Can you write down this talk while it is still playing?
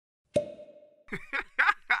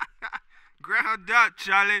Ground up,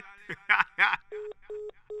 Charlie.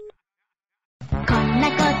 こん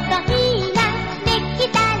なこといいな、でき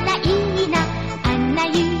たらいいな。あんな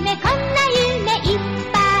夢こんな夢いっ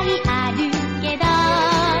ぱいあるけど、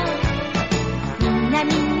みんな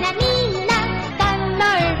みんなみんな頑張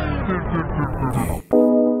る。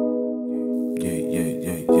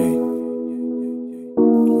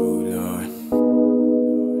Oh Lord.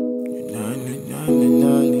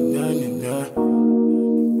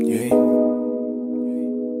 Yeah.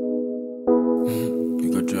 You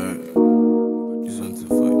got try. This one's a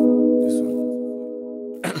fight. This one.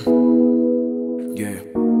 Yeah.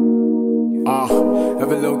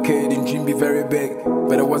 Every little kid in dream be very big.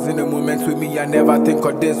 But it wasn't the moments with me, I never think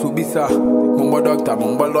of this would be sir. Mumbo doctor,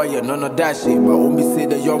 mumbo lawyer, none of that shit. But only say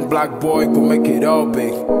the young black boy go make it all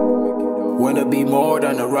big. Wanna be more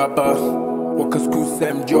than a rapper. Work a school,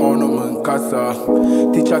 Sam John, man, casa.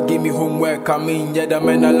 Teacher give me homework, I mean, yeah, the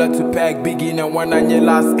man I love to pack. Begin and one on your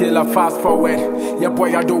last skill, I fast forward. Yeah,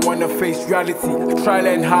 boy, I don't wanna face reality. I try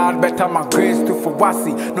and hard, better my grades to for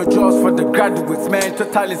Wasi. No jobs for the graduates, man,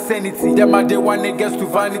 total insanity. Them are the one niggas to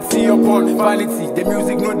vanity upon vanity. The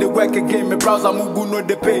music know they work again, me browser Mugu know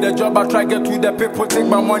they pay. The job I try get to the people, take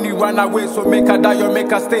my money, run away. So make a die or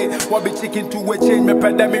make a stay. What be chicken to a change, me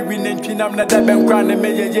pandemic, rename, I'm not that been grinding,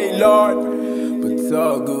 me, yeah, Lord. But it's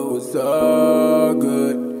all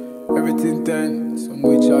good, everything done. Some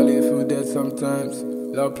way Charlie feel dead sometimes.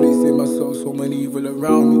 Lord please save my soul, so many evil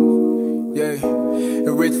around me. Yeah, it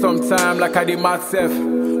rich sometime like I did myself.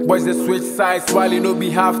 Boys they switch sides while it no be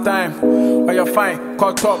half time. Oh you're fine,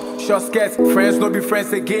 caught up, short skirts. Friends no be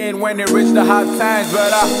friends again when they reach the hard times. But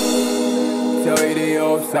tell you they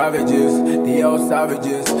all savages, they all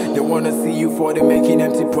savages. They wanna see you for they making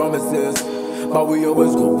empty promises. But we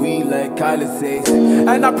always go we like Kylie says.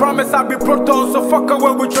 And I promise I'll be proton, so fuck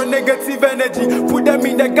away with your negative energy. Put them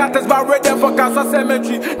in the gutters, but ready for cancer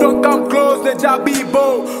cemetery. Don't come close, the job be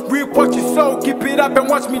bold. Reap what you sow, keep it up and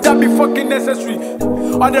watch me, that be fucking necessary.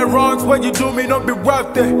 All the wrongs when you do me, not be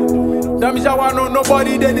worth it. Damn, I know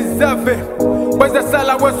nobody they deserve it. Where's the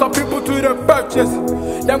seller with some people to the purchase?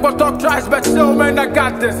 Them go talk trash, but still man I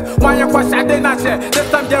got this. Why you question they not share? This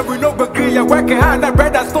time there we no agree. You're working hard, that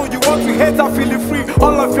bread that's stone. You want to hate, I feel it free.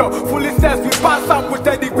 All of your fully steps, we pass up with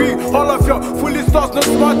a degree. All of your fully stores, no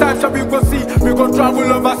small time shall we go see. We go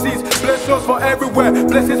travel overseas, place shows for everywhere,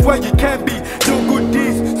 places where you can be. Do good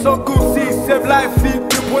deeds, so good seeds, save life, feed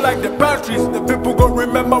people like the batteries. The people go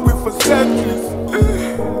remember we for centuries.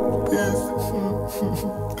 Peace.